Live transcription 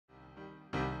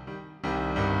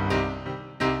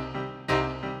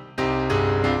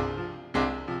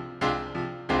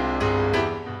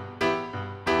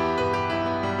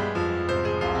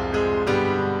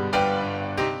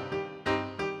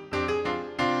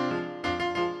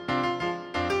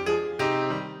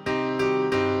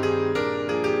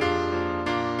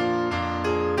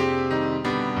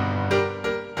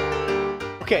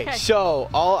Okay, so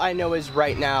all I know is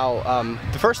right now,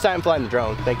 the first time flying the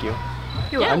drone, thank you.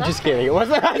 I'm just kidding. It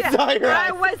wasn't. I saw your eyes.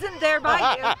 I wasn't there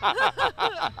by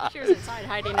you. She was inside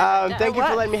hiding. Thank you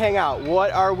for letting me hang out.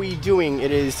 What are we doing?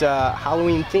 It is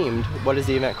Halloween themed. What is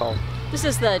the event called? This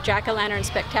is the Jack-O-Lantern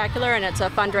Spectacular, and it's a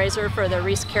fundraiser for the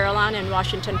Reese Carillon in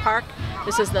Washington Park.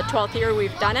 This is the 12th year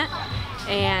we've done it,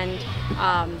 and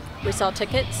we sell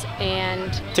tickets.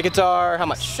 And tickets are how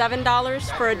much?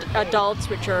 $7 for adults,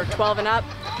 which are 12 and up.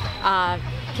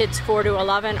 Kids 4 to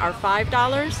 11 are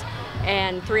 $5,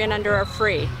 and 3 and under are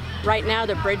free. Right now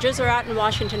the bridges are out in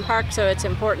Washington Park, so it's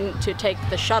important to take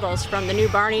the shuttles from the new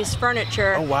Barney's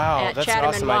Furniture at that's Chatham an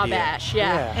awesome and Wabash. idea.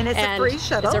 Yeah. And it's a free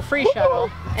shuttle. It's a free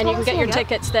shuttle, and you can get your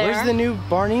tickets there. Where's the new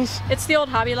Barney's? It's the old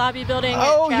Hobby Lobby building.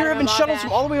 Oh, you're having shuttles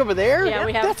from all the way over there? Yeah,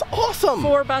 we have. That's awesome.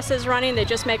 4 buses running. They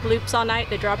just make loops all night.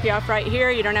 They drop you off right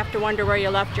here. You don't have to wonder where you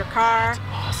left your car. That's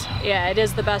awesome. Yeah, it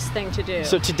is the best thing to do.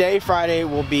 So today, Friday,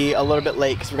 will be a little bit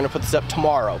late because we're going to put this up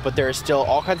tomorrow, but there is still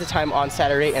all kinds of time on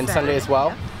Saturday and Sunday as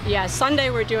well. Yeah,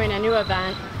 Sunday we're doing a new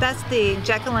event. That's the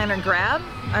Jack-O-Lantern Grab,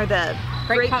 or the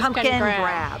Great Pumpkin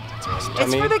Grab.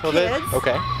 It's for the kids.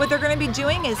 Okay. What they're going to be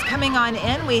doing is coming on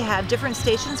in. We have different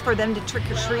stations for them to trick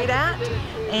or treat at,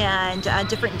 and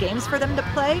different games for them to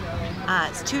play.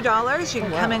 It's $2. You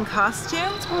can come in costume.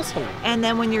 That's awesome. And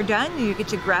then when you're done, you get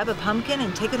to grab a pumpkin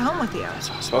and take it home with you. That's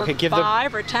awesome. Okay, give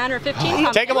 5 or 10 or 15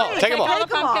 pumpkins. Take them all. Take them all. All the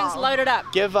pumpkins loaded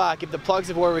up. Give the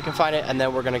plugs of where we can find it, and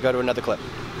then we're going to go to another clip.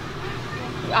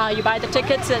 You buy the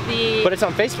tickets at the... But it's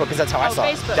on Facebook because that's how I saw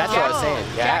Facebook. it. That's what I was saying.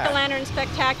 Yeah. Jack-O-Lantern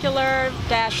Spectacular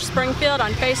Springfield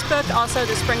on Facebook. Also,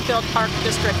 the Springfield Park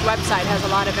District website has a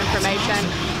lot of information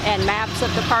and maps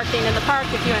of the parking in the park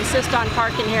if you insist on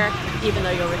parking here, even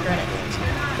though you'll regret it.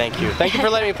 Thank you. Thank you for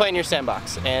letting me play in your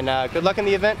sandbox. And good luck in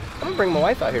the event. I'm going to bring my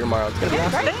wife out here tomorrow. It's going to be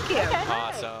awesome. Thank you.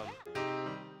 Awesome.